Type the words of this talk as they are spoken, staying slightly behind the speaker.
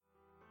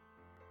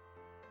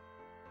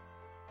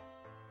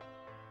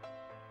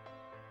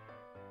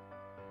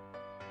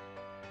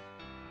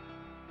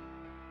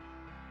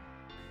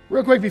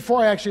Real quick,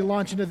 before I actually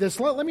launch into this,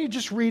 let me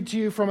just read to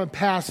you from a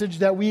passage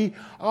that we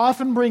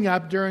often bring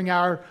up during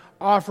our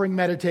offering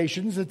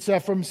meditations. It's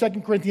from 2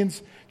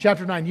 Corinthians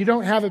chapter 9. You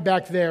don't have it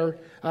back there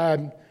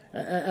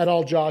at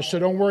all, Josh, so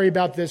don't worry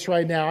about this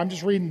right now. I'm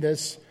just reading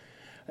this.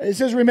 It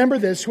says, "Remember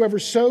this, whoever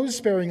sows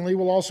sparingly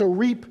will also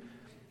reap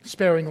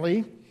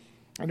sparingly,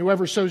 and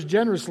whoever sows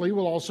generously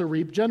will also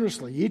reap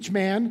generously. Each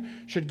man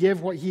should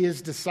give what he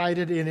has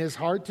decided in his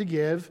heart to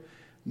give,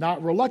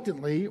 not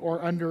reluctantly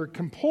or under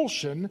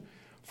compulsion,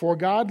 for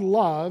God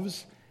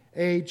loves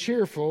a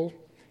cheerful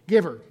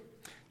giver."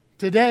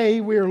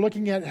 Today, we are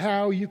looking at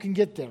how you can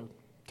get there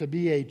to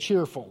be a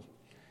cheerful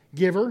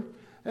giver.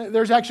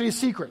 There's actually a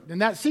secret,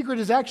 and that secret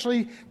is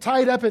actually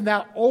tied up in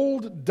that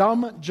old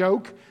dumb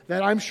joke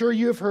that I'm sure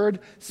you have heard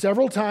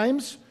several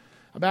times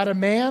about a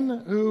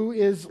man who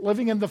is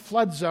living in the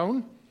flood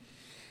zone,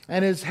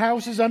 and his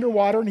house is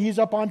underwater, and he's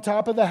up on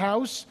top of the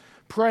house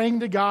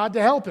praying to God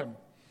to help him.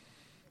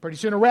 Pretty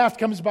soon a raft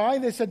comes by,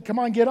 and they said, "Come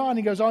on, get on."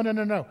 He goes, "Oh,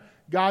 no.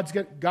 God's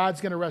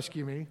going to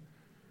rescue me."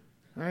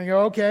 And I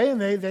go, "Okay," and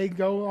they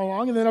go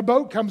along, and then a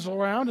boat comes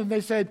around, and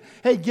they said,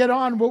 "Hey, get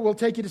on, we'll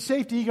take you to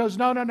safety." He goes,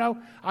 No,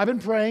 I've been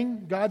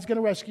praying, God's going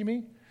to rescue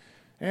me."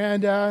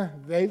 And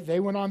they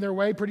went on their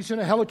way. Pretty soon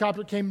a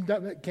helicopter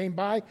came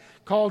by,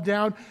 called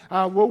down,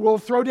 we'll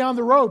throw down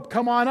the rope,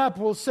 come on up,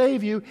 we'll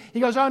save you."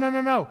 He goes, "Oh,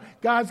 no,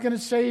 God's going to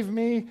save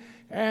me."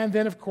 And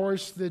then, of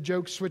course, the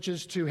joke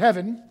switches to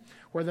heaven,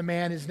 where the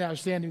man is now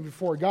standing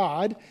before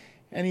God,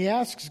 and he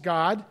asks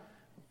God,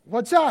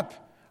 "What's up?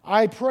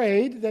 I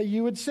prayed that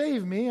you would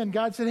save me." And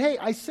God said, "Hey,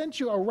 I sent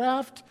you a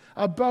raft,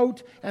 a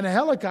boat, and a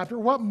helicopter.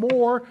 What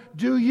more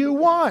do you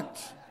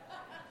want?"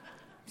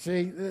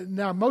 See,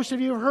 now most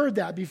of you have heard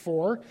that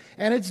before,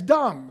 and it's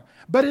dumb.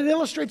 But it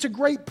illustrates a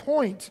great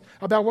point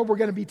about what we're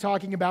going to be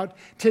talking about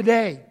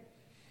today.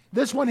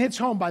 This one hits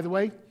home, by the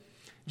way.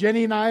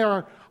 Jenny and I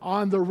are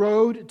on the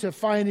road to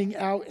finding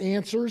out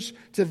answers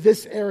to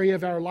this area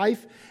of our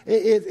life.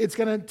 It's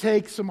going to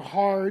take some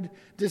hard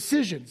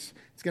decisions.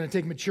 It's going to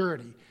take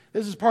maturity.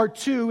 This is part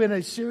 2 in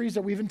a series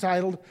that we've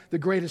entitled The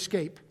Great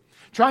Escape,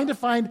 trying to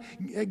find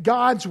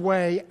God's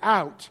way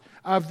out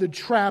of the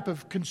trap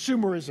of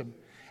consumerism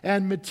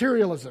and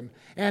materialism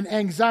and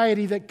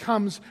anxiety that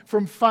comes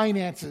from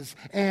finances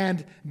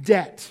and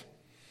debt.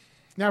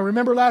 Now,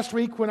 remember last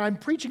week when I'm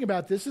preaching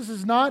about this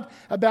is not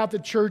about the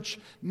church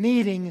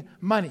needing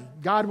money.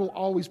 God will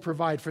always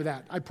provide for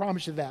that. I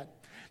promise you that.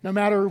 No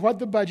matter what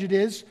the budget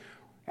is,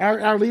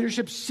 our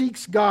leadership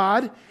seeks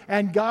God,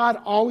 and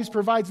God always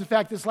provides. In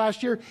fact, this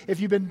last year,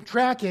 if you've been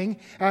tracking,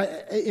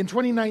 in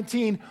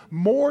 2019,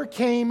 more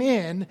came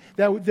in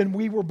than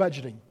we were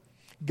budgeting.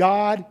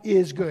 God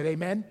is good.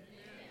 Amen?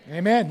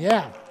 Amen,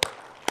 yeah.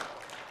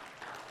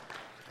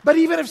 But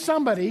even if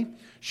somebody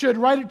should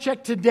write a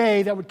check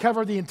today that would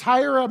cover the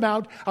entire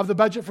amount of the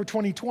budget for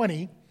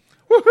 2020,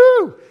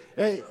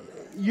 woohoo!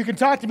 You can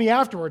talk to me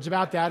afterwards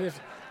about that.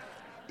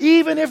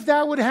 Even if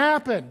that would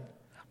happen,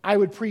 I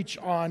would preach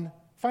on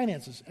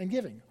finances and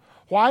giving.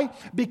 Why?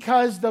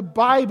 Because the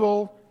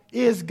Bible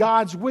is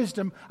God's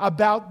wisdom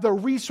about the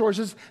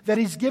resources that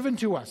He's given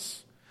to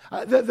us.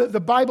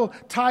 The Bible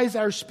ties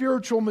our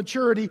spiritual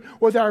maturity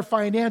with our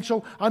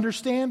financial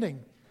understanding.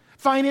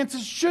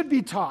 Finances should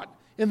be taught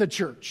in the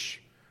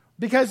church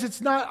because it's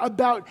not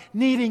about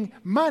needing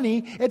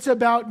money, it's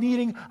about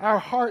needing our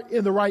heart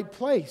in the right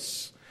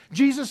place.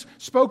 Jesus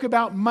spoke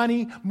about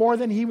money more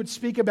than He would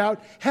speak about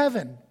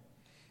heaven.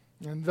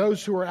 And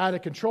those who are out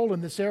of control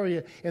in this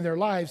area in their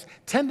lives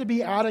tend to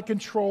be out of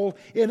control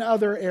in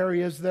other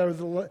areas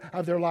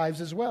of their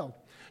lives as well.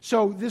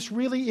 So this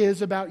really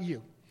is about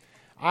you.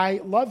 I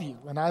love you,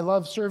 and I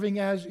love serving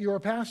as your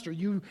pastor.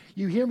 You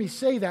hear me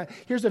say that.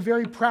 Here's a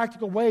very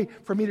practical way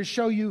for me to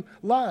show you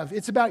love.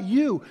 It's about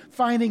you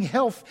finding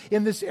health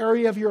in this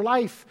area of your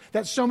life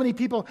that so many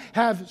people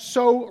have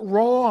so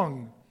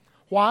wrong.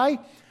 Why?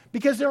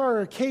 Because there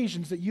are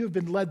occasions that you have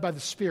been led by the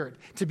Spirit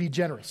to be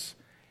generous,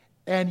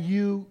 and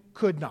you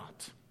could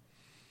not.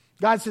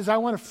 God says, I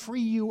want to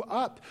free you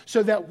up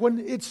so that when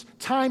it's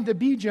time to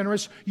be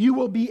generous, you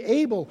will be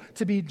able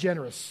to be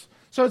generous.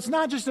 So it's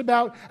not just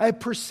about a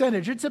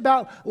percentage. It's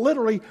about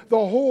literally the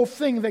whole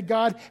thing that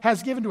God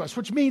has given to us,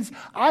 which means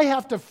I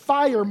have to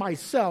fire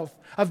myself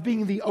of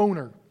being the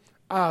owner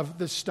of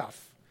the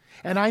stuff.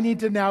 And I need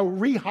to now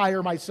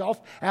rehire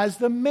myself as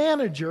the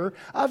manager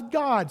of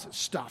God's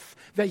stuff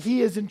that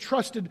He has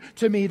entrusted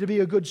to me to be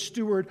a good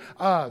steward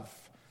of.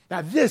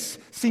 Now, this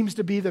seems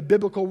to be the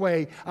biblical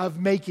way of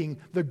making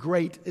the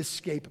great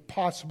escape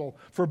possible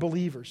for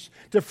believers,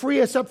 to free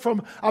us up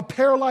from a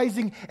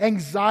paralyzing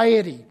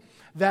anxiety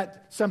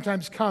that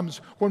sometimes comes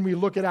when we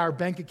look at our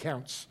bank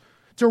accounts,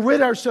 to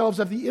rid ourselves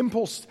of the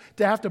impulse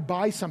to have to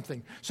buy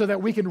something so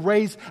that we can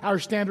raise our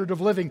standard of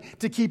living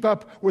to keep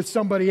up with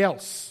somebody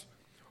else,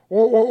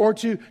 or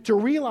to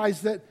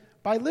realize that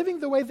by living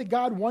the way that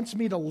God wants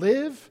me to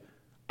live,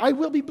 I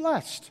will be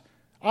blessed.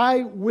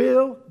 I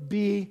will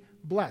be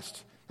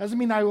blessed. Doesn't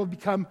mean I will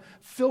become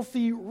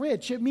filthy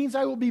rich. It means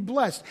I will be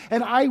blessed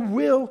and I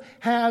will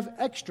have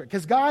extra,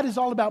 because God is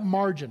all about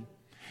margin.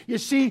 You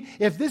see,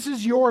 if this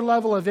is your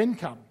level of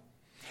income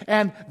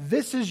and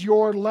this is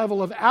your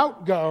level of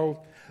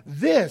outgo,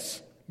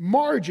 this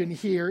margin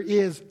here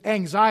is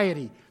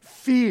anxiety,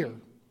 fear.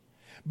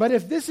 But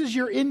if this is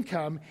your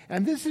income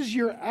and this is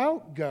your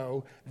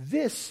outgo,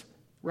 this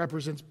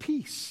represents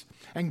peace.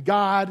 And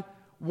God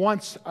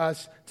wants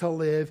us to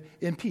live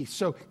in peace.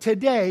 So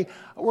today,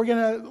 we're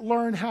going to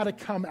learn how to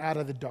come out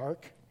of the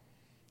dark.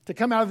 To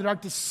come out of the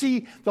dark, to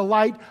see the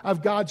light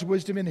of God's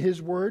wisdom in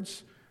His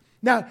words.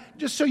 Now,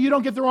 just so you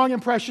don't get the wrong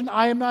impression,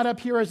 I am not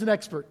up here as an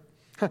expert.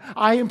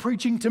 I am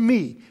preaching to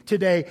me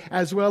today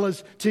as well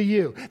as to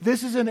you.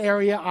 This is an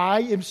area I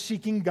am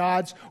seeking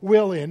God's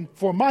will in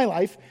for my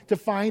life to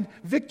find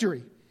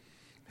victory.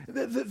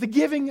 The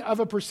giving of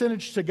a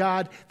percentage to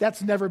God,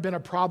 that's never been a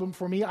problem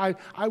for me. I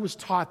was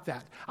taught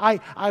that.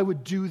 I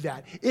would do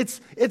that.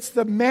 It's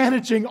the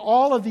managing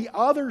all of the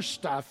other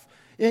stuff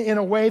in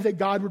a way that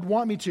God would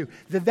want me to,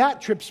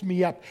 that trips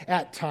me up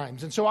at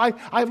times. And so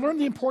I've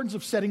learned the importance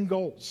of setting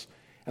goals.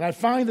 And I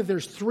find that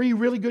there's 3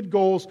 really good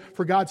goals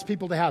for God's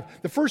people to have.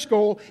 The first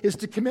goal is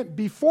to commit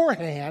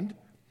beforehand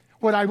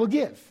what I will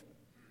give.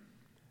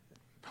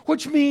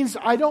 Which means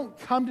I don't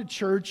come to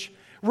church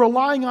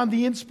relying on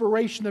the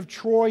inspiration of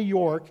Troy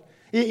York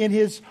in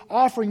his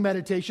offering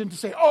meditation to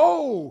say,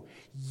 oh,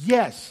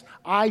 yes,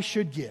 I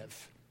should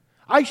give.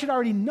 I should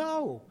already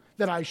know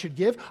that I should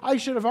give. I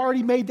should have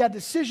already made that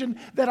decision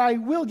that I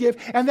will give,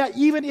 and that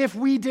even if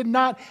we did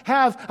not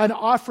have an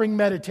offering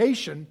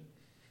meditation,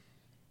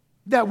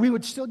 that we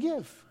would still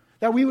give,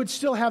 that we would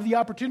still have the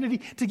opportunity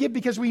to give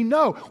because we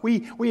know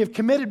we have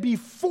committed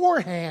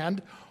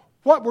beforehand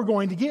what we're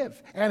going to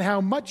give and how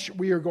much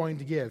we are going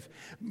to give.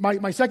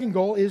 My second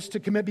goal is to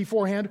commit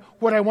beforehand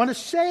what I want to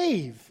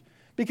save,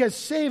 because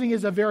saving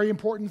is a very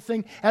important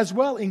thing as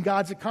well in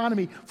God's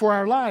economy for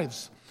our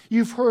lives.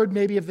 You've heard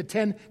maybe of the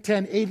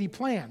 10-10-80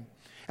 plan.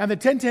 And the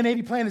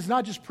 10-10-80 plan is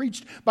not just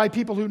preached by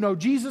people who know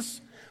Jesus,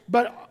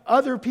 but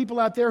other people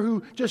out there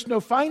who just know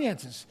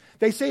finances.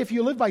 They say if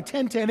you live by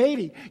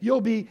 10-10-80,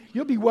 you'll be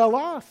well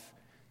off.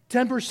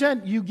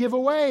 10% you give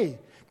away.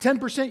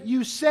 10%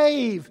 you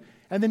save.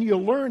 And then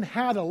you'll learn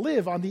how to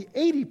live on the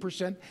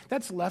 80%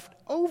 that's left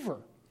over.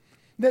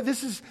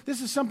 This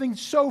is something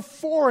so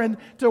foreign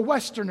to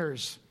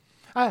Westerners.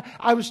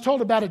 I was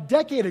told about a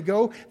decade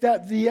ago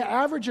that the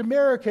average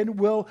American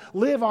will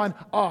live on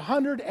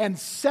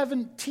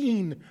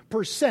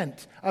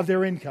 117% of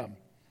their income.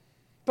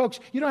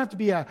 Folks, you don't have to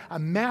be a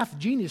math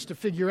genius to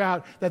figure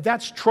out that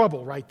that's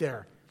trouble right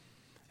there.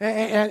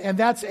 And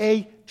that's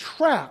a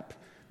trap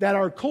that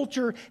our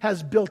culture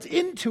has built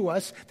into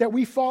us that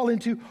we fall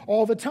into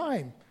all the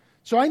time.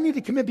 So I need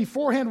to commit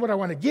beforehand what I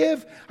want to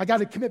give. I got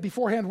to commit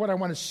beforehand what I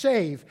want to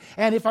save.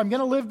 And if I'm going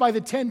to live by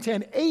the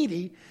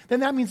 10-10-80,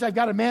 then that means I've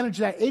got to manage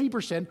that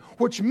 80%,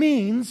 which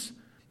means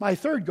my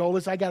third goal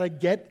is I got to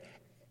get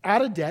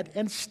out of debt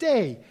and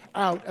stay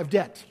out of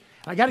debt.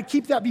 I got to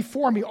keep that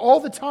before me all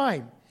the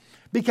time.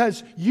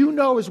 Because you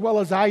know as well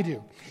as I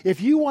do,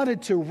 if you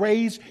wanted to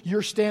raise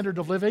your standard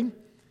of living,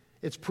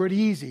 it's pretty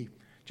easy.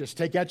 Just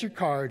take out your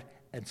card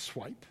and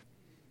swipe.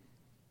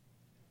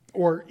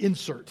 Or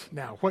insert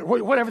now,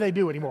 whatever they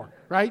do anymore,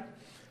 right?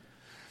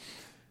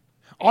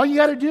 All you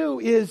got to do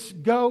is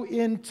go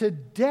into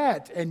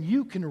debt and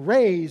you can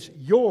raise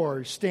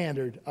your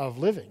standard of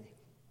living.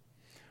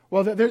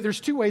 Well, there's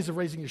 2 ways of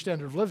raising your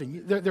standard of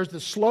living. There's the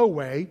slow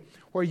way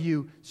where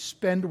you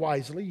spend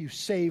wisely, you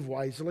save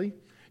wisely.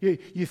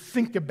 You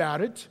think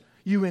about it.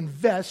 You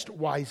invest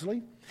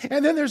wisely.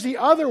 And then there's the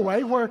other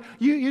way where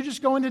you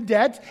just go into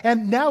debt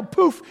and now,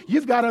 poof,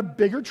 you've got a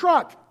bigger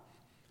truck,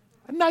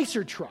 a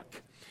nicer truck.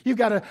 You've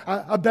got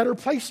a better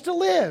place to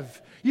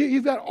live.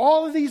 You've got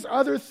all of these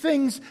other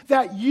things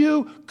that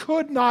you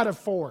could not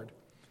afford.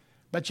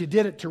 But you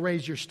did it to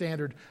raise your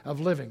standard of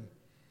living.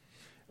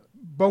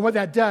 But what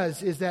that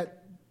does is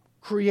that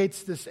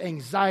creates this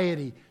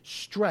anxiety,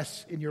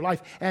 stress in your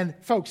life. And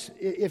folks,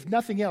 if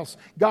nothing else,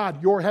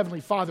 God, your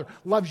Heavenly Father,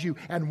 loves you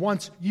and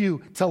wants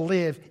you to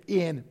live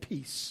in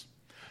peace.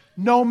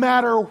 No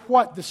matter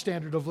what the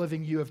standard of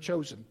living you have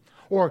chosen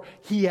or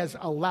He has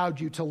allowed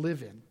you to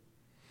live in.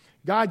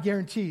 God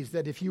guarantees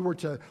that if you were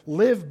to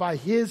live by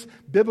His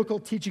biblical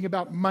teaching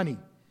about money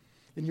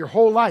in your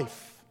whole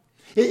life,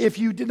 if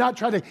you did not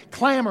try to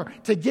clamor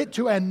to get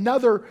to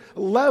another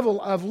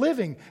level of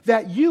living,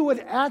 that you would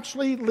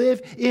actually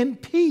live in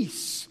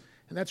peace.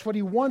 And that's what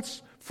He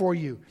wants for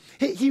you.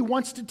 He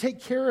wants to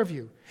take care of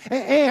you.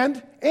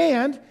 And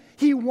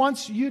He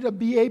wants you to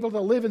be able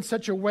to live in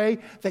such a way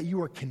that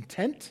you are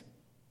content,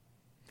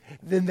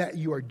 then that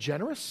you are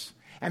generous,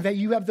 and that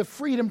you have the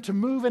freedom to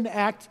move and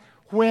act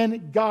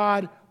when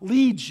God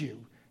leads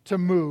you to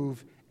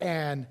move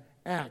and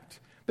act.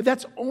 But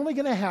that's only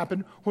going to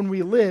happen when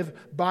we live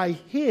by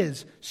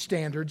His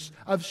standards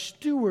of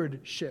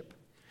stewardship.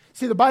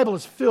 See, the Bible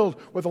is filled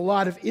with a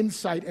lot of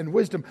insight and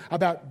wisdom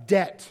about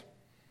debt.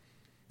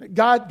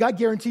 God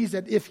guarantees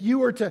that if you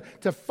were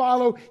to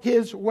follow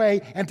His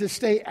way and to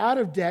stay out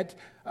of debt,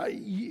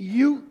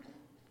 you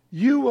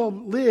will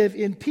live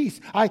in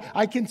peace.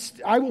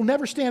 I will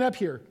never stand up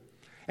here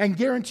and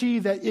guarantee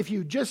that if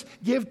you just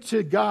give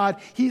to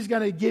God, He's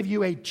going to give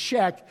you a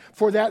check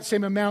for that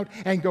same amount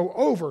and go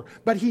over.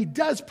 But He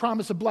does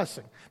promise a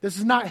blessing. This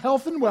is not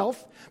health and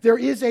wealth. There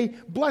is a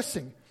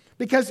blessing.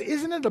 Because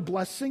isn't it a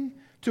blessing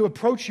to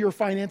approach your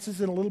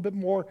finances in a little bit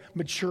more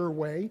mature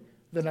way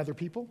than other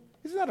people?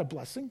 Isn't that a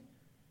blessing?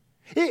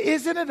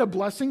 Isn't it a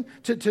blessing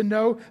to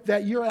know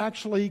that you're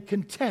actually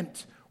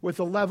content with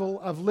the level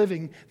of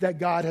living that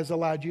God has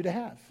allowed you to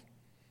have?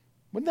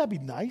 Wouldn't that be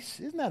nice?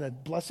 Isn't that a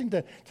blessing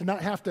to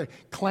not have to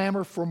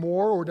clamor for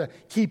more or to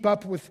keep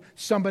up with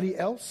somebody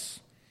else?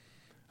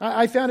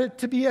 I found it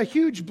to be a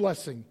huge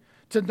blessing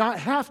to not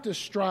have to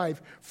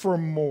strive for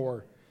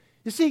more.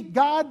 You see,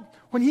 God,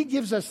 when He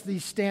gives us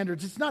these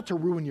standards, it's not to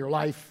ruin your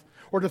life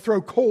or to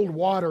throw cold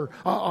water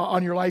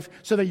on your life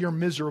so that you're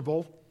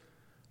miserable.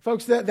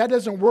 Folks, that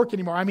doesn't work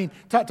anymore. I mean,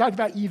 talk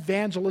about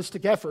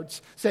evangelistic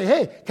efforts. Say,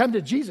 hey, come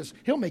to Jesus.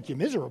 He'll make you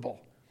miserable.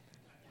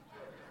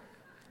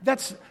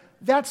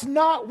 That's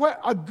not what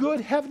a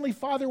good Heavenly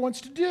Father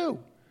wants to do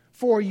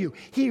for you.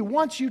 He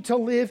wants you to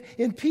live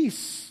in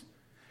peace.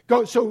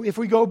 So if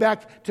we go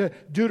back to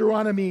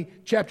Deuteronomy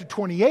chapter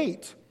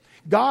 28,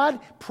 God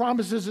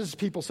promises His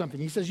people something.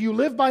 He says, you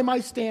live by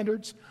my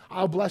standards,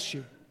 I'll bless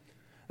you.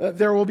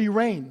 There will be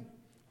rain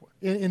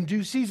in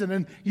due season,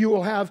 and you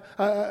will have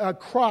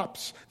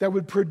crops that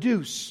would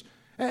produce.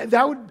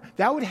 That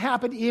would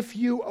happen if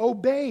you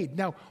obeyed.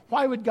 Now,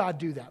 why would God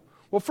do that?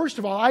 Well, first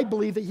of all, I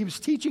believe that He was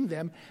teaching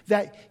them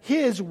that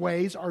His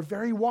ways are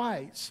very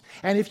wise.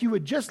 And if you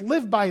would just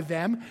live by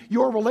them,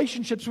 your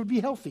relationships would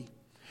be healthy.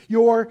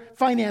 Your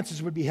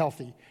finances would be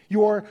healthy.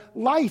 Your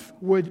life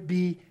would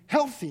be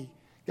healthy.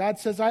 God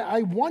says,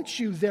 I want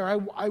you there.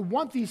 I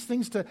want these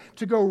things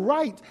to go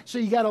right, so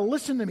you got to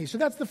listen to me. So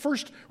that's the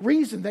first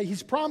reason that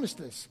He's promised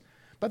this.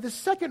 But the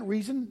second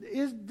reason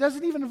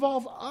doesn't even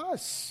involve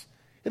us.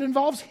 It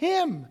involves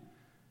Him.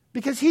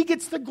 Because He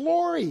gets the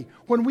glory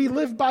when we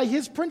live by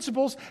His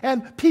principles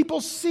and people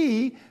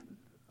see,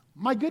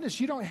 my goodness,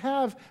 you don't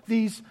have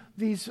these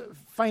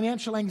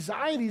financial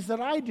anxieties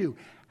that I do.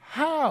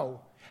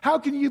 How? How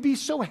can you be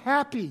so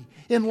happy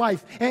in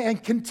life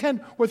and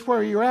content with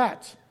where you're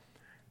at?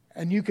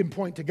 And you can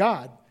point to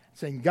God,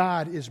 saying,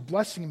 God is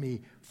blessing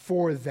me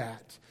for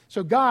that.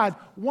 So God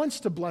wants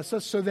to bless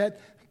us so that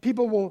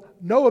people will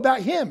know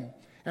about Him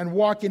and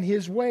walk in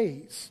His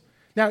ways.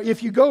 Now,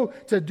 if you go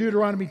to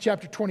Deuteronomy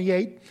chapter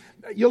 28,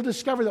 you'll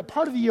discover that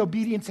part of the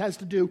obedience has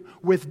to do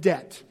with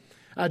debt.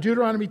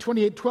 Deuteronomy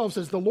 28:12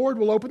 says, the Lord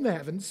will open the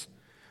heavens,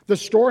 the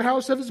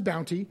storehouse of His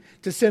bounty,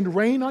 to send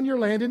rain on your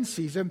land in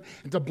season,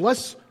 and to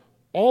bless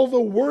all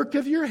the work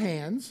of your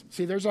hands.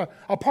 See, there's a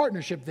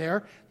partnership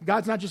there.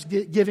 God's not just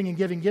giving and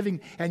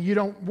giving, and you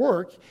don't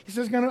work. He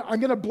says, I'm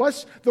going to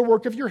bless the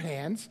work of your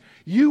hands.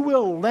 You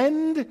will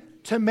lend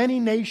to many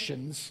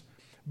nations,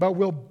 but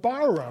will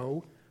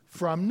borrow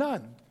from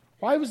none.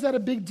 Why was that a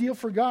big deal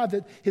for God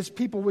that His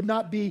people would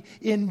not be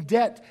in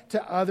debt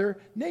to other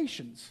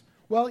nations?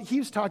 Well, He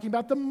was talking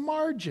about the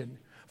margin.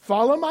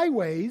 Follow my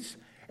ways,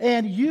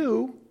 and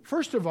you,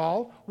 first of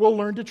all, will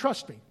learn to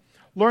trust me.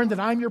 Learn that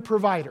I'm your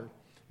provider.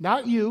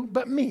 Not you,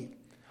 but me.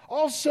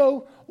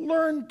 Also,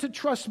 learn to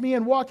trust me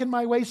and walk in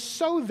my ways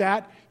so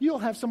that you'll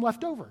have some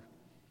left over.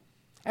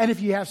 And if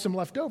you have some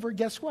left over,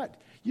 guess what?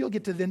 You'll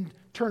get to then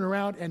turn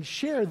around and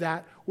share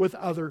that with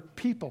other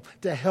people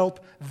to help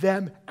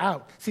them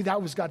out. See,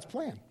 that was God's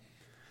plan.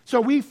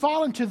 So we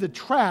fall into the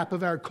trap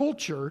of our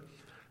culture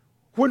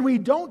when we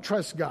don't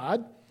trust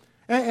God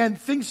and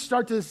things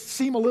start to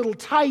seem a little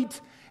tight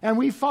and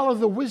we follow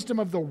the wisdom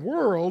of the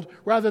world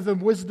rather than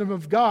wisdom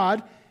of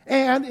God.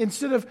 And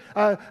instead of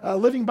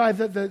living by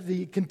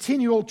the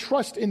continual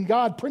trust in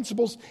God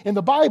principles in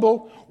the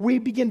Bible, we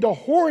begin to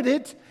hoard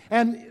it,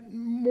 and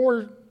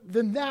more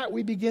than that,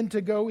 we begin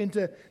to go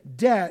into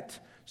debt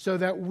so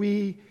that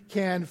we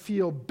can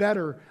feel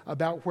better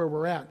about where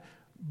we're at.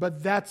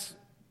 But that's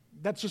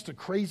just a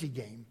crazy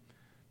game,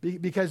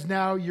 because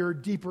now you're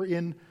deeper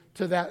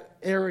into that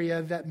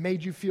area that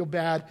made you feel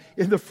bad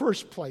in the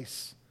first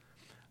place.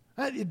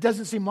 It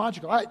doesn't seem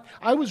logical.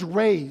 I was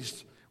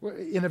raised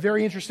in a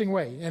very interesting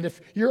way. And if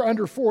you're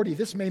under 40,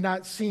 this may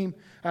not seem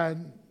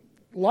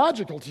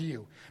logical to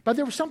you. But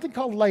there was something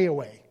called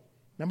layaway.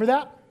 Remember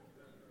that?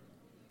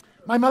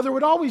 My mother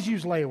would always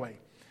use layaway.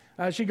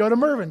 She'd go to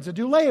Mervyn's and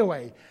do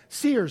layaway.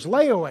 Sears,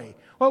 layaway.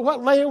 Well, what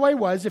layaway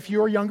was, if you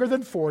were younger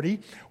than 40,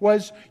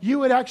 was you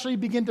would actually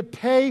begin to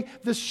pay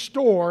the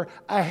store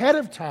ahead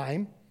of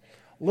time,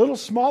 little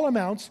small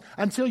amounts,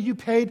 until you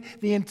paid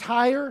the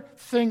entire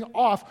thing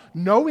off,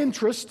 no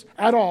interest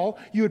at all.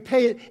 You would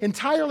pay it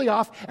entirely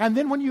off, and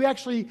then when you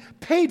actually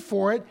paid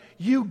for it,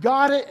 you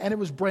got it, and it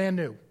was brand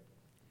new.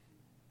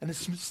 And it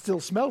still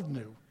smelled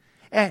new.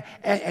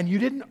 And you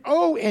didn't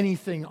owe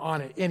anything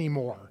on it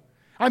anymore.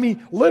 I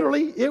mean,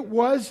 literally, it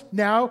was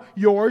now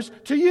yours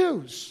to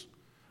use.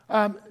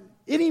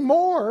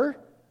 Anymore,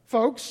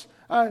 folks,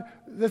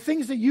 the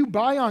things that you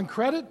buy on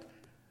credit,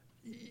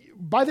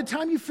 by the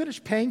time you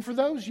finish paying for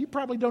those, you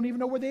probably don't even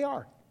know where they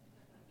are.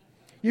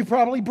 You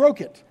probably broke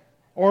it,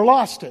 or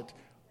lost it,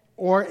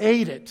 or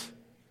ate it.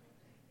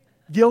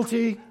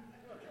 Guilty.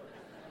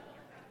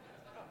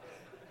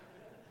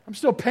 I'm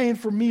still paying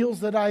for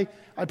meals that I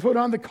put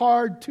on the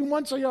card 2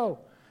 months ago.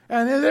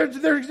 And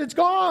it's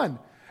gone.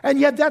 And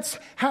yet that's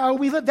how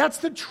we live. That's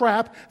the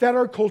trap that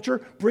our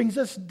culture brings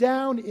us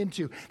down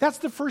into. That's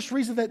the first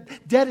reason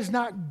that debt is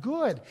not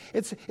good.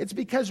 It's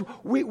because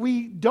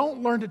we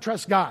don't learn to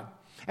trust God.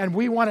 And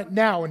we want it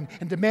now and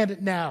demand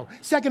it now.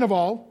 Second of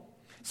all,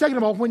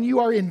 when you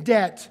are in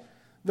debt,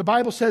 the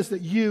Bible says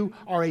that you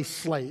are a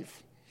slave.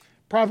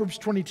 Proverbs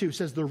 22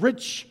 says, the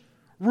rich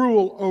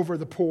rule over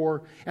the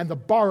poor, and the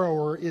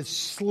borrower is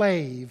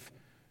slave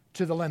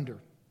to the lender.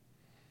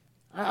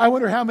 I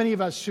wonder how many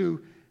of us who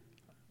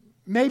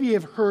maybe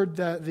have heard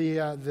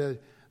the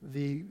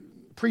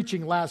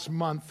preaching last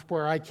month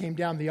where I came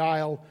down the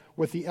aisle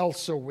with the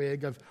Elsa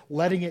wig of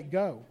letting it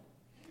go.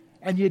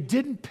 And you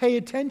didn't pay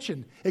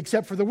attention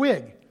except for the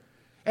wig.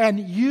 And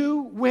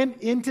you went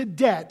into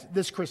debt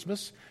this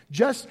Christmas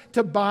just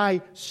to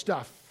buy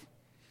stuff.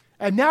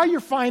 And now you're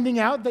finding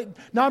out that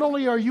not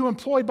only are you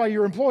employed by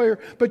your employer,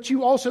 but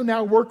you also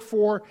now work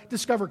for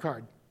Discover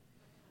Card.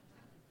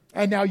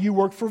 And now you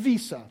work for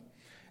Visa.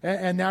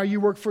 And now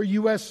you work for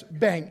U.S.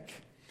 Bank.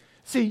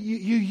 See,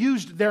 you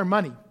used their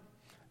money.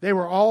 They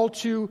were all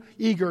too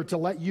eager to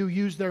let you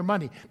use their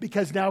money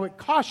because now it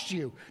costs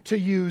you to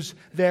use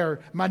their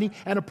money.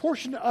 And a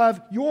portion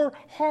of your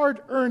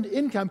hard-earned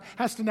income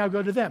has to now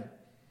go to them.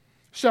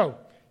 So,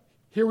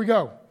 here we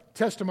go.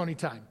 Testimony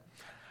time.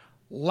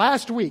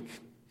 Last week,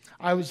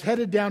 I was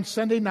headed down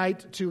Sunday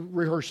night to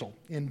rehearsal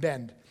in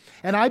Bend.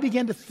 And I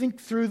began to think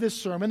through this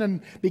sermon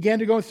and began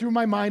to go through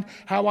my mind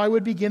how I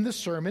would begin the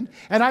sermon.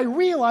 And I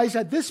realized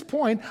at this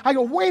point, I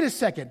go, wait a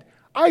second.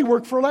 I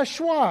work for Les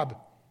Schwab.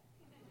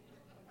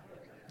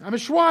 I'm a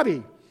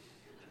Schwabi.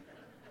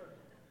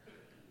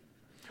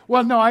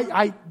 Well, no,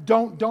 I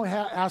don't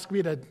ask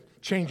me to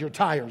change your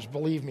tires.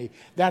 Believe me,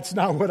 that's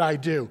not what I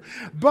do.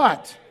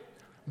 But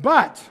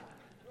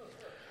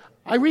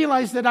I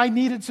realized that I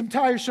needed some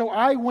tires, so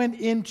I went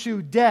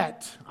into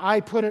debt.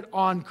 I put it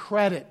on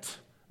credit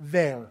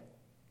there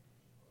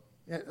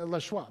at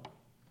Les Schwab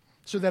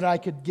so that I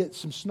could get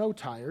some snow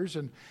tires.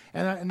 And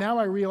now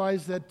I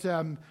realize that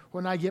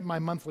when I get my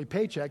monthly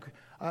paycheck,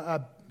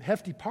 a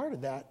hefty part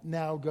of that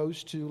now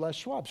goes to Les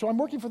Schwab. So I'm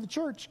working for the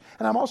church,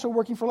 and I'm also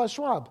working for Les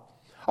Schwab.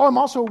 Oh, I'm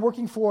also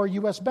working for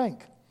U.S.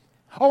 Bank.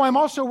 Oh, I'm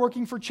also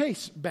working for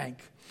Chase Bank.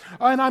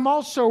 And I'm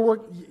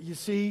also you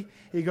see,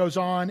 he goes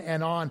on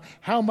and on,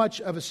 how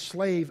much of a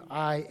slave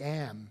I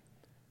am.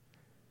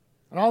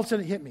 And all of a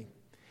sudden it hit me.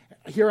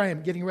 Here I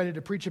am getting ready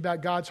to preach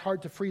about God's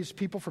heart to free his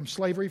people from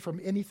slavery,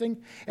 from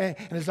anything. And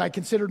as I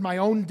considered my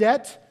own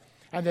debt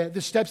and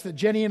the steps that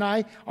Jenny and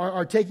I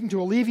are taking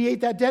to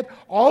alleviate that debt,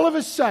 all of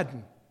a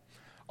sudden,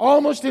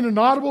 almost in an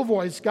audible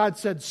voice, God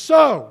said,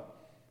 so,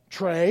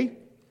 Trey,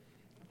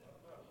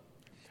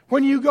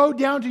 when you go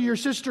down to your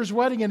sister's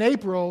wedding in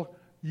April,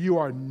 you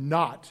are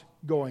not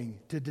going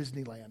to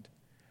Disneyland.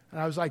 And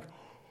I was like,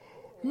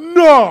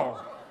 no.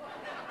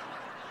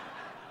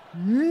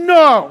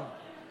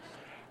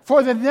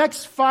 For the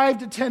next 5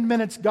 to 10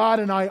 minutes, God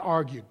and I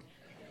argued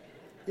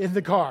in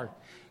the car.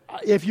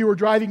 If you were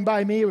driving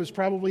by me, it was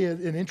probably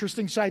an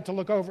interesting sight to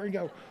look over and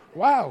go,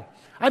 wow.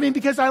 I mean,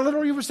 because I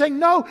literally was saying,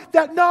 no,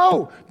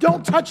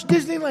 don't touch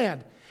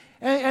Disneyland.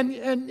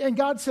 And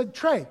God said,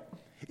 Trey,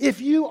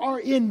 if you are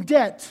in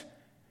debt,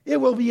 it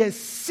will be a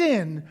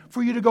sin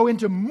for you to go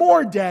into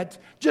more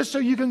debt just so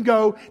you can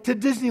go to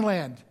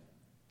Disneyland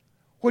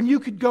when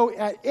you could go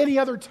at any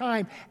other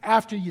time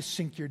after you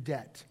sink your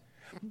debt.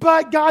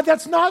 But God,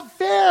 that's not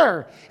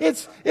fair.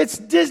 It's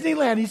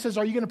Disneyland. He says,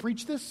 are you going to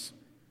preach this?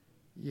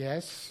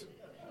 Yes.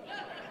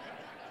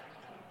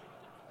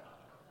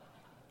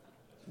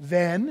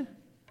 Then,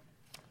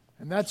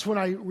 and that's when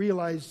I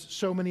realized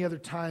so many other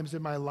times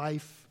in my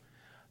life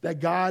that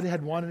God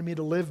had wanted me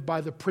to live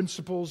by the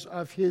principles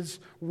of his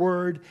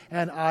word,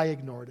 and I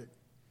ignored it.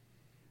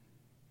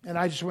 And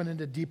I just went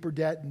into deeper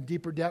debt and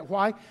deeper debt.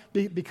 Why?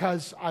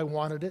 Because I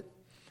wanted it.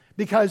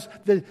 Because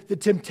the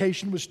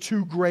temptation was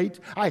too great.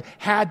 I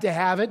had to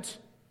have it.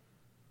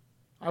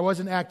 I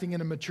wasn't acting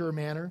in a mature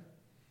manner.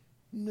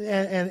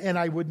 And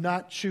I would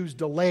not choose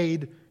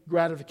delayed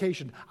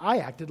gratification. I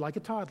acted like a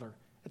toddler.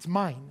 It's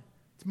mine.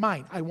 It's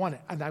mine. I want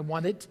it. And I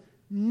want it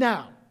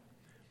now.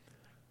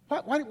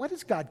 Why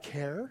does God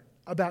care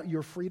about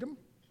your freedom?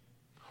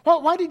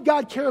 Why did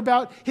God care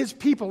about his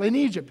people in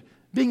Egypt,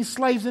 being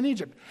slaves in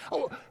Egypt?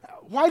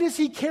 Why does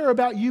he care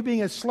about you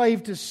being a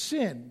slave to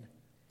sin?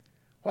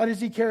 Why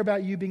does he care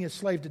about you being a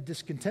slave to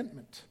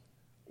discontentment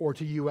or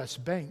to U.S.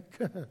 Bank?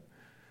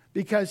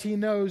 Because he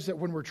knows that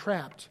when we're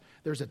trapped,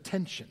 there's a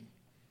tension.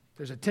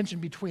 There's a tension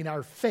between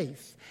our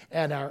faith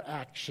and our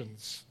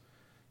actions.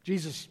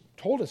 Jesus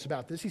told us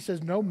about this. He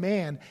says, no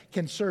man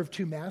can serve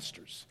two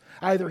masters.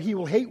 Either he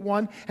will hate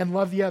one and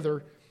love the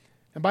other.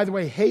 And by the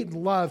way, hate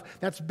and love,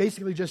 that's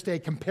basically just a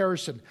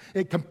comparison.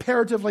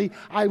 Comparatively,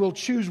 I will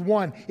choose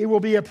one. It will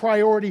be a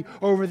priority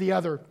over the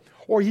other.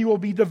 Or he will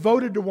be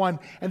devoted to one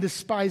and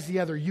despise the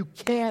other. You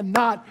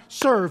cannot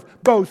serve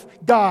both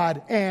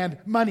God and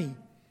money.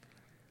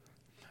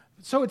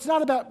 So it's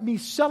not about me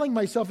selling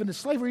myself into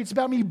slavery. It's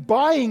about me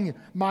buying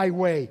my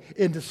way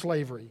into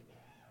slavery.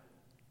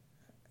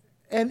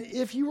 And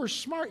if you were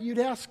smart, you'd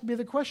ask me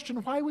the question,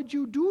 why would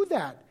you do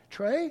that,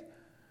 Trey?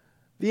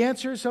 The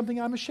answer is something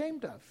I'm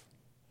ashamed of.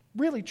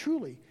 Really,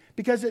 truly.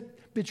 Because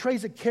it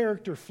betrays a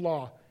character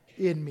flaw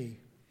in me.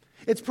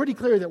 It's pretty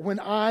clear that when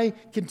I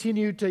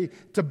continue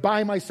to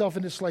buy myself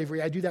into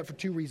slavery, I do that for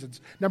two reasons.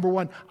 Number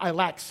one, I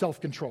lack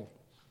self-control.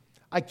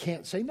 I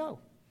can't say no.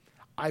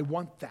 I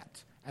want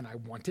that, and I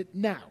want it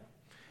now.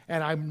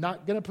 And I'm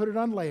not going to put it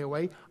on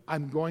layaway.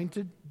 I'm going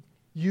to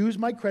use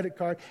my credit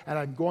card, and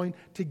I'm going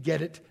to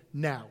get it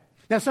now.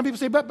 Now, some people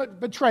say,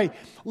 but Trey,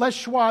 Les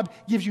Schwab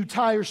gives you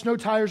tires. Snow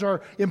tires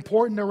are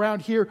important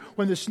around here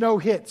when the snow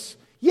hits.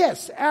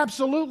 Yes,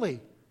 absolutely.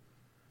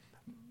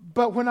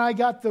 But when I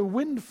got the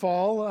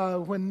windfall,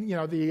 when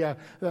the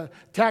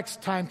tax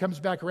time comes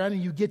back around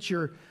and you get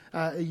your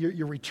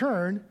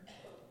return,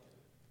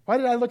 why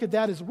did I look at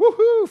that as,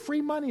 woohoo,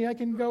 free money, I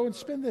can go and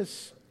spend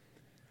this?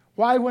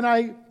 Why, when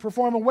I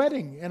perform a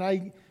wedding and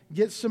I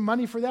get some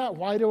money for that,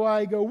 why do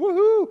I go,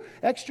 woohoo,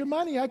 extra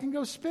money, I can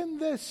go spend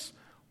this?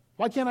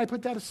 Why can't I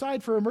put that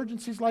aside for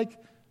emergencies like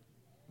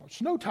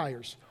snow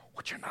tires,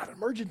 which are not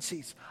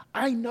emergencies?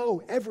 I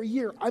know every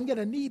year I'm going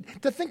to need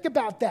to think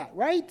about that,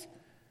 right?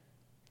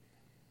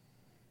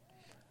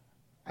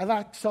 I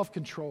lack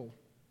self-control.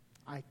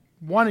 I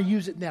want to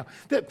use it now.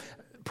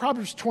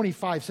 Proverbs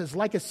 25 says,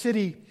 like a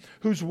city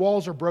whose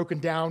walls are broken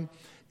down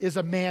is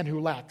a man who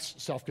lacks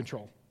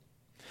self-control.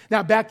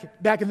 Now,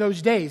 back in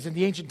those days, in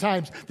the ancient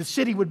times, the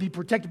city would be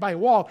protected by a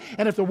wall,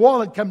 and if the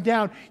wall had come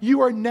down,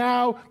 you are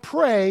now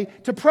prey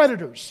to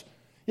predators.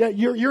 Yeah,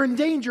 you're in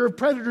danger of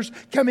predators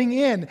coming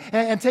in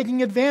and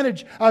taking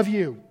advantage of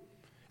you.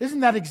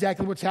 Isn't that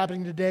exactly what's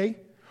happening today?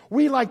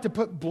 We like to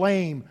put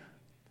blame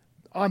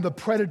on the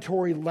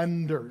predatory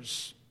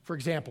lenders, for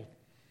example.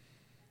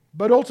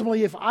 But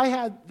ultimately, if I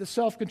had the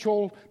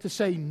self-control to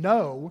say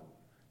no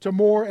to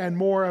more and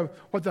more of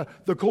what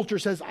the culture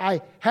says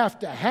I have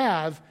to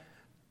have,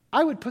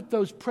 I would put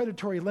those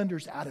predatory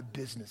lenders out of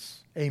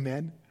business.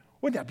 Amen?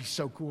 Wouldn't that be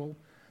so cool?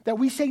 That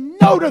we say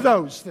no to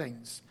those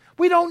things.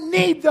 We don't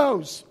need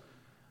those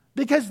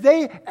because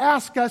they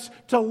ask us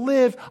to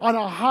live on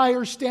a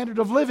higher standard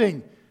of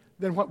living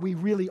than what we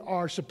really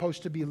are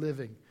supposed to be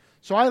living.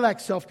 So I lack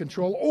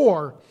self-control,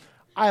 or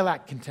I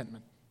lack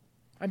contentment.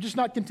 I'm just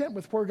not content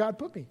with where God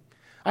put me.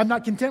 I'm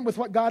not content with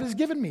what God has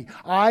given me.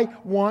 I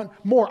want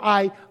more.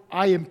 I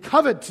am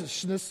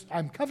covetousness.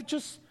 I'm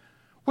covetous,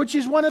 which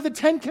is one of the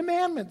 10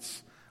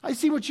 commandments. I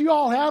see what you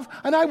all have,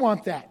 and I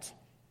want that.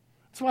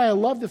 That's why I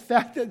love the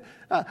fact that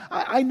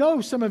I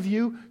know some of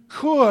you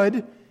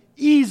could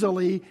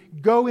easily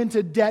go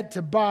into debt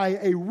to buy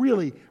a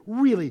really,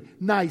 really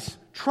nice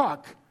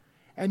truck.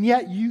 And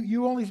yet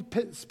you only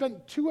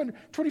spent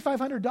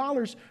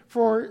 $2,500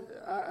 for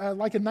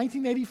like a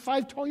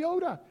 1985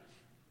 Toyota.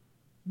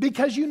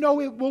 Because you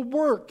know it will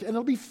work and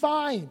it'll be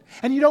fine.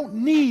 And you don't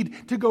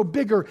need to go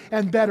bigger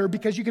and better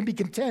because you can be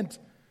content.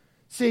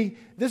 See,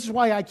 this is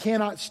why I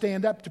cannot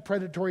stand up to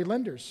predatory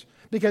lenders.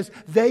 Because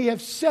they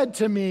have said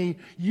to me,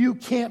 you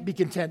can't be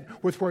content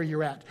with where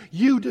you're at.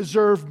 You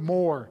deserve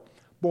more.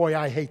 Boy,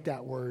 I hate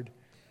that word.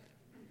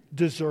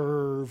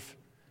 Deserve.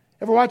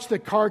 Ever watch the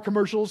car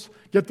commercials?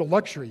 Get the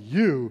luxury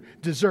you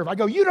deserve. I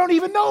go, you don't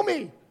even know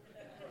me.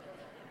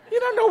 You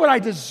don't know what I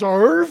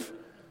deserve.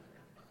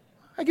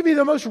 I could be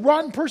the most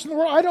rotten person in the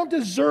world. I don't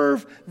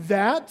deserve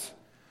that.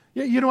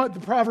 You know what the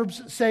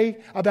Proverbs say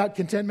about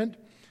contentment?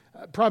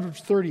 Proverbs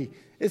 30.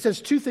 It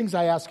says, 2 things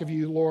I ask of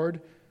you,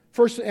 Lord.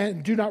 First,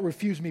 and do not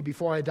refuse me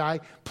before I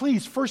die.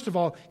 Please, first of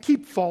all,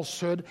 keep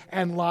falsehood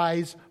and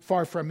lies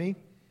far from me.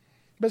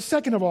 But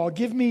second of all,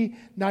 give me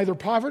neither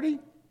poverty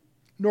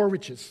nor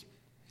riches.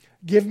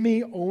 Give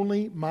me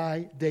only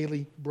my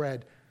daily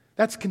bread.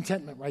 That's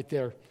contentment right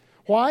there.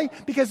 Why?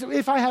 Because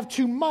if I have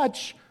too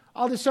much,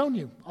 I'll disown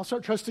you. I'll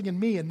start trusting in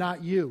me and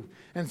not you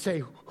and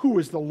say, who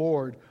is the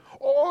Lord?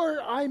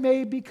 Or I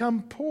may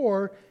become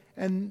poor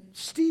and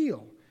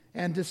steal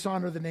and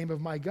dishonor the name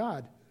of my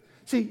God.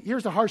 See,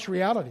 here's the harsh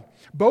reality.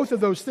 Both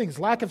of those things,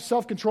 lack of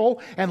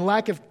self-control and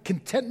lack of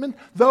contentment,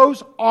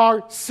 those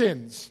are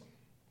sins.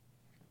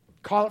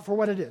 Call it for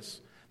what it is.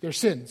 They're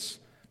sins.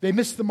 They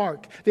miss the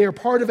mark. They are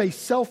part of a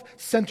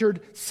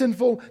self-centered,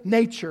 sinful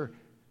nature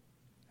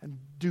and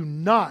do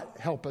not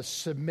help us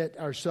submit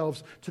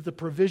ourselves to the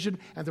provision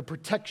and the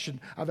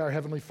protection of our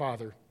Heavenly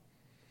Father.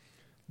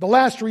 The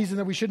last reason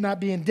that we should not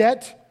be in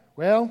debt,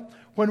 well,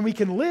 when we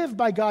can live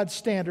by God's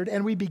standard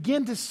and we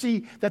begin to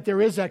see that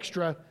there is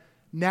extra,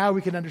 now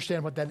we can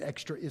understand what that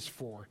extra is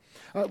for.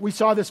 We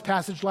saw this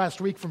passage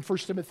last week from 1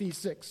 Timothy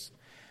 6.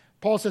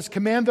 Paul says,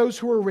 command those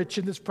who are rich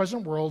in this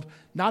present world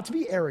not to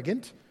be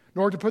arrogant,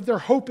 nor to put their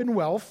hope in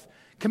wealth.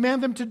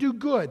 Command them to do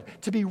good,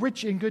 to be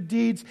rich in good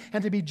deeds,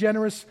 and to be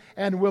generous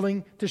and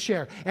willing to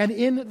share. And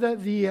in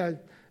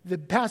the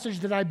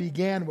passage that I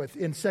began with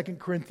in 2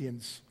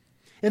 Corinthians,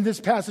 in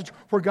this passage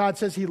where God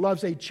says he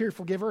loves a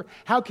cheerful giver,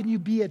 how can you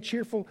be a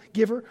cheerful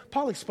giver?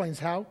 Paul explains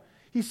how.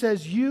 He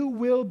says, you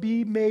will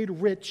be made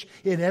rich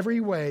in every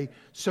way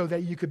so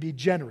that you could be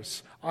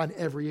generous on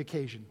every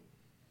occasion.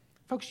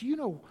 Folks, you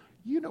know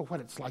what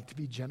it's like to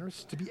be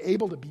generous, to be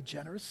able to be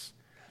generous.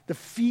 the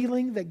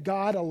feeling that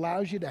God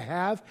allows you to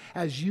have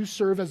as you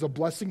serve as a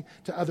blessing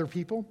to other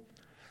people?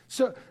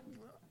 So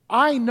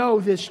I know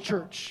this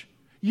church.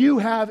 You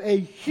have a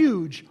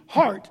huge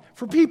heart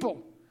for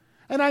people.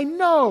 And I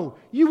know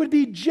you would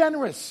be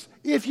generous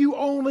if you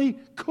only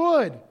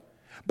could.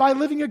 By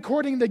living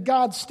according to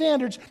God's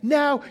standards,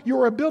 now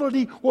your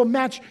ability will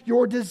match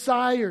your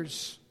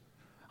desires.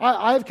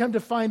 I've come to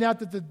find out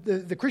that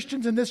the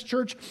Christians in this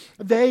church,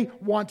 they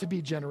want to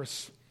be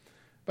generous.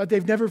 But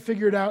they've never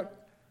figured out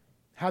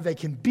how they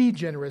can be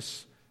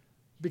generous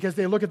because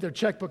they look at their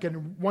checkbook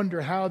and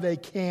wonder how they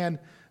can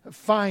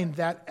find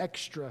that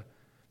extra.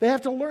 They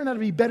have to learn how to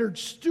be better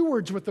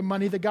stewards with the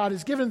money that God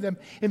has given them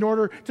in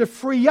order to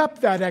free up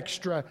that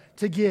extra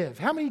to give.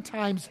 How many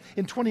times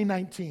in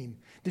 2019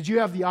 did you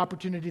have the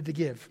opportunity to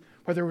give?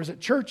 Whether it was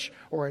at church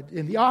or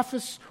in the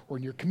office or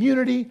in your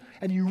community,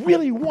 and you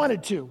really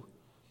wanted to,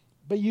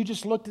 but you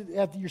just looked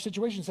at your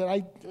situation and said,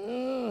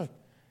 I'm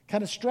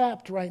kind of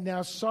strapped right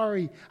now.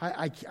 Sorry,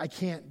 I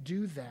can't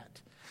do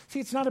that. See,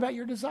 it's not about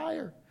your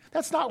desire.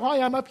 That's not why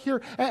I'm up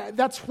here.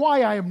 That's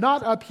why I am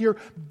not up here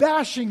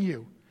bashing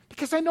you.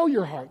 Because I know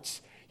your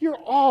hearts. You're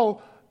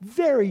all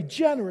very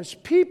generous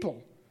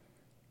people.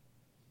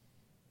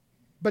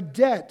 But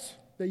debt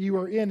that you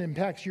are in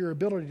impacts your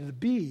ability to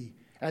be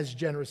as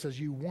generous as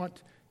you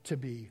want to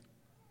be.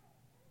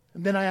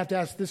 And then I have to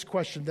ask this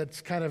question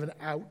that's kind of an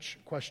ouch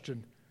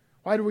question.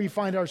 Why do we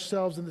find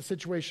ourselves in the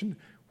situation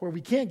where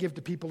we can't give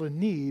to people in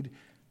need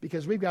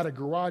because we've got a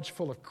garage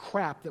full of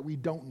crap that we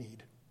don't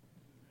need?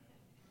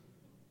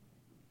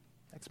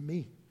 That's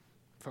me,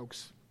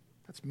 folks.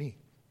 That's me.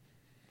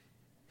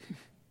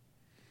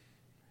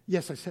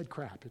 Yes, I said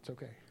crap. It's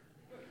okay.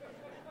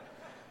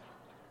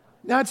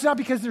 Now, it's not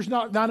because there's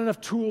not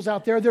enough tools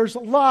out there. There's a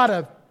lot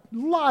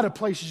of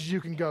places you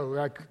can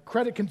go.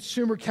 Credit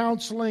consumer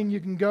counseling, you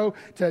can go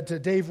to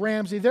Dave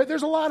Ramsey.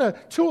 There's a lot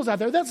of tools out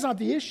there. That's not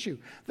the issue.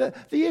 The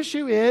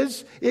issue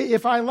is,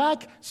 if I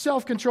lack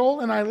self-control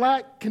and I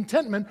lack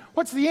contentment,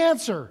 what's the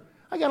answer?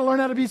 I got to learn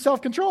how to be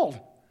self-controlled.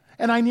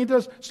 And I need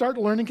to start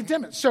learning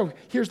contentment. So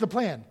here's the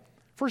plan.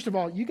 First of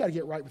all, you got to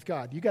get right with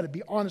God. You got to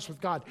be honest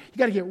with God. You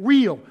got to get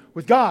real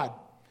with God.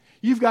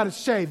 You've got to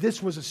say,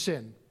 this was a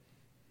sin.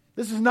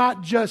 This is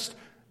not just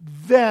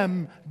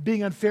them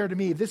being unfair to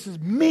me. This is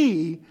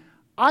me.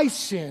 I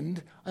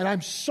sinned, and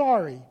I'm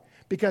sorry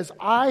because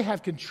I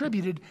have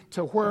contributed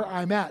to where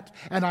I'm at.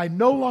 And I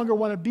no longer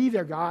want to be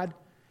there, God.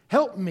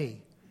 Help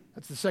me.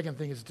 That's the second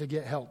thing, is to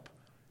get help.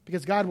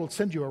 Because God will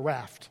send you a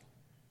raft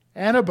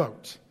and a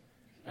boat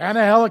and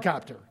a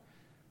helicopter.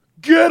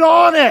 Get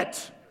on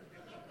it!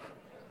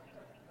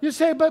 You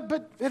say,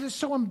 but it is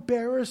so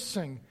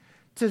embarrassing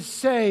to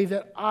say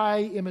that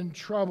I am in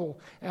trouble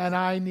and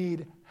I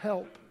need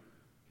help.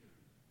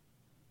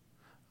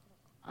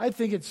 I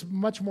think it's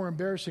much more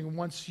embarrassing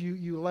once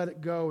you let it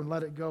go and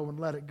let it go and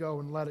let it go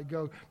and let it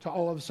go to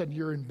all of a sudden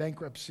you're in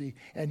bankruptcy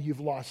and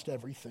you've lost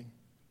everything.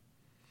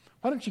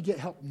 Why don't you get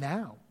help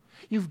now?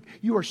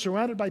 You are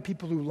surrounded by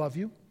people who love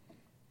you.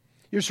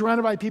 You're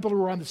surrounded by people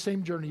who are on the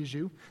same journey as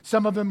you.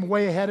 Some of them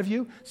way ahead of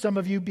you, some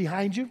of you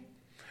behind you.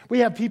 We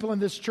have people in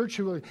this church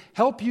who will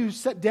help you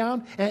sit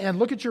down and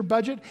look at your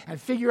budget and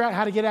figure out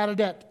how to get out of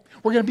debt.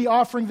 We're going to be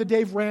offering the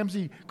Dave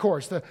Ramsey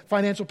course, the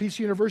Financial Peace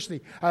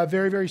University,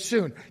 very, very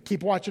soon.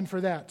 Keep watching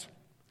for that.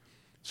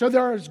 So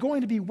there is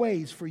going to be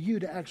ways for you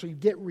to actually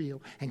get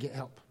real and get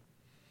help.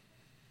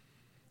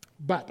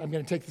 But I'm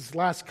going to take this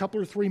last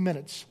couple or 3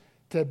 minutes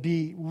to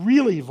be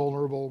really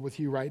vulnerable with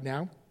you right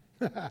now.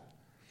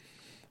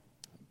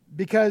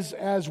 Because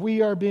as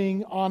we are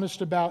being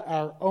honest about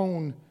our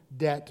own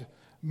debt,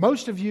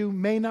 most of you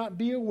may not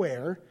be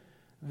aware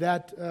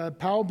that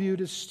Powell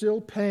Butte is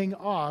still paying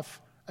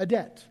off a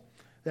debt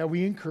that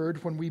we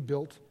incurred when we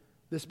built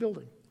this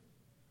building.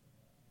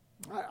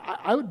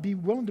 I would be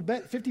willing to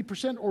bet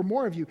 50% or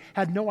more of you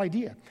had no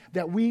idea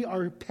that we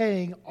are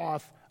paying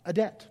off a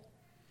debt.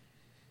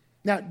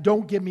 Now,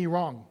 don't get me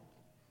wrong.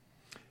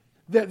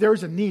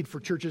 There's a need for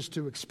churches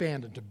to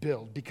expand and to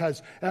build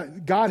because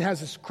God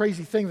has this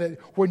crazy thing that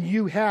when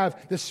you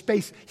have the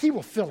space, He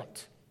will fill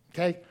it.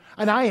 Okay?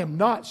 And I am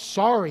not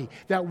sorry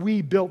that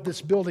we built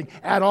this building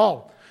at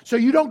all. So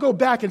you don't go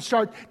back and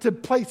start to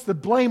place the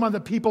blame on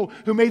the people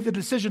who made the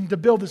decision to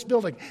build this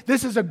building.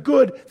 This is a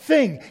good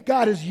thing.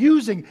 God is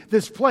using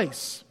this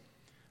place.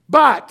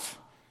 But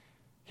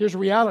here's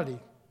reality.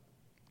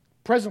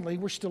 Presently,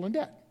 we're still in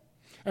debt.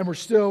 And we're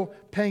still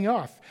paying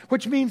off.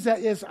 Which means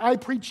that as I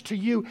preach to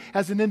you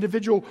as an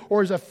individual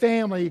or as a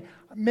family,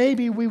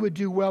 maybe we would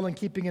do well in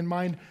keeping in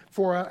mind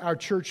for our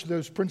church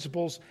those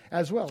principles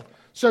as well.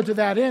 So to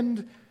that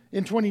end,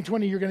 in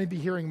 2020, you're going to be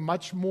hearing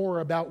much more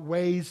about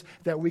ways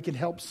that we can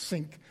help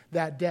sink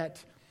that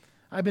debt.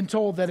 I've been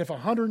told that if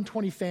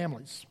 120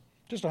 families,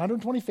 just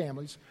 120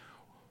 families,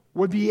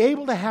 would be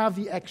able to have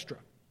the extra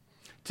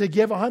to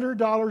give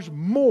 $100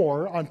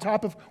 more on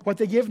top of what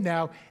they give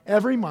now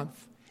every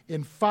month,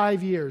 in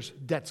 5 years,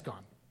 debt's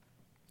gone.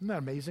 Isn't that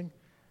amazing?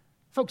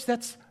 Folks,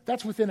 that's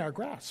within our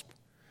grasp.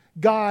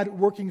 God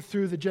working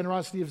through the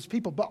generosity of His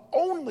people, but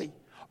only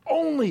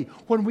Only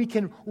when we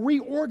can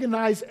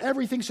reorganize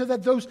everything so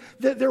that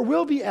there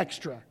will be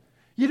extra.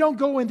 You don't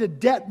go into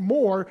debt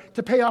more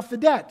to pay off the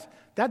debt.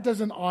 That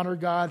doesn't honor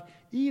God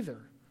either.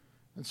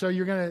 And so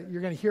you're going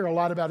to hear a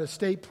lot about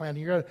estate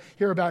planning. You're going to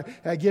hear about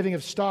giving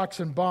of stocks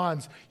and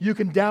bonds. You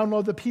can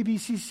download the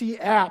PBCC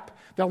app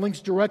that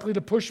links directly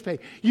to PushPay.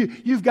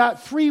 You've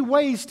got 3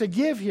 ways to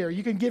give here.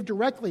 You can give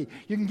directly.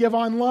 You can give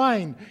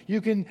online.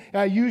 You can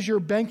use your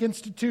bank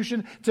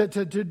institution to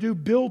do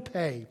bill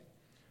pay.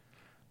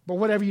 But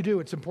whatever you do,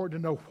 it's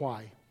important to know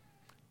why.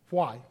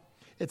 Why?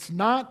 It's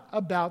not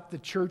about the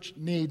church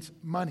needs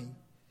money.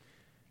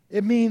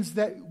 It means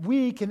that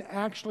we can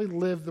actually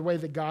live the way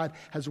that God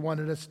has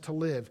wanted us to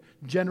live,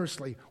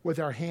 generously, with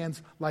our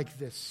hands like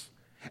this.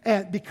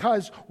 And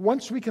because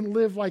once we can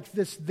live like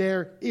this,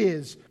 there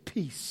is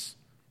peace.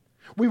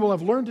 We will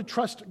have learned to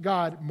trust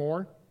God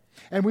more,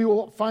 and we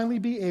will finally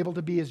be able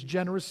to be as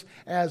generous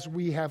as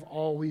we have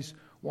always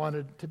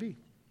wanted to be.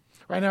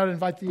 Right now, I'd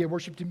invite the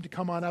worship team to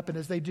come on up, and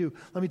as they do,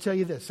 let me tell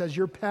you this. As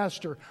your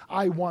pastor,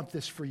 I want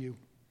this for you.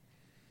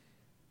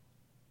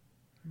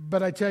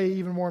 But I tell you,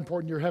 even more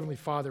important, your Heavenly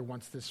Father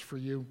wants this for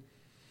you.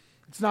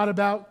 It's not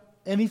about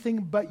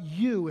anything but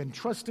you and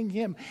trusting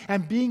Him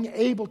and being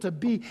able to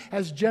be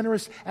as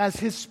generous as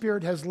His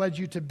Spirit has led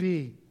you to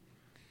be.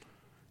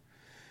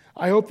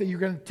 I hope that you're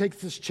going to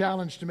take this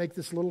challenge to make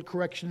this little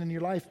correction in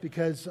your life,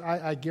 because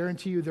I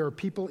guarantee you there are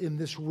people in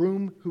this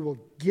room who will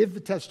give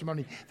the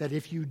testimony that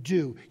if you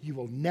do, you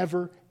will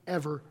never,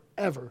 ever,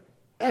 ever,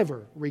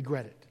 ever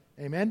regret it.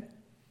 Amen?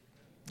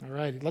 All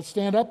right, let's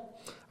stand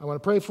up. I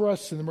want to pray for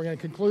us, and then we're going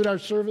to conclude our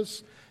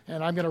service.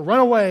 And I'm going to run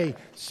away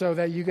so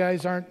that you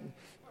guys aren't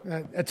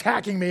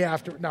attacking me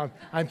after. No,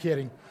 I'm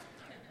kidding.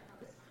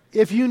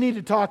 If you need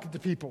to talk to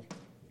people,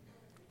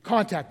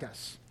 contact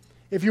us.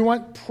 If you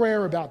want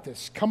prayer about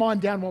this, come on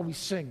down while we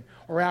sing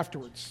or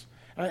afterwards.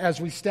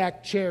 As we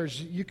stack chairs,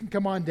 you can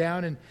come on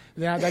down, and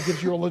now that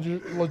gives you a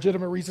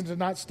legitimate reason to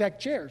not stack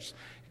chairs,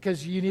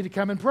 because you need to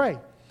come and pray.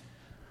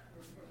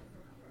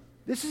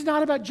 This is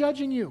not about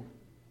judging you.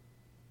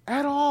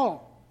 At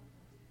all.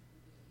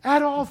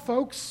 At all,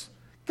 folks.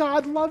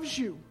 God loves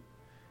you.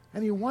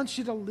 And He wants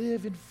you to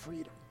live in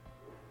freedom.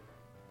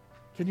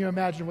 Can you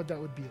imagine what that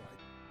would be like?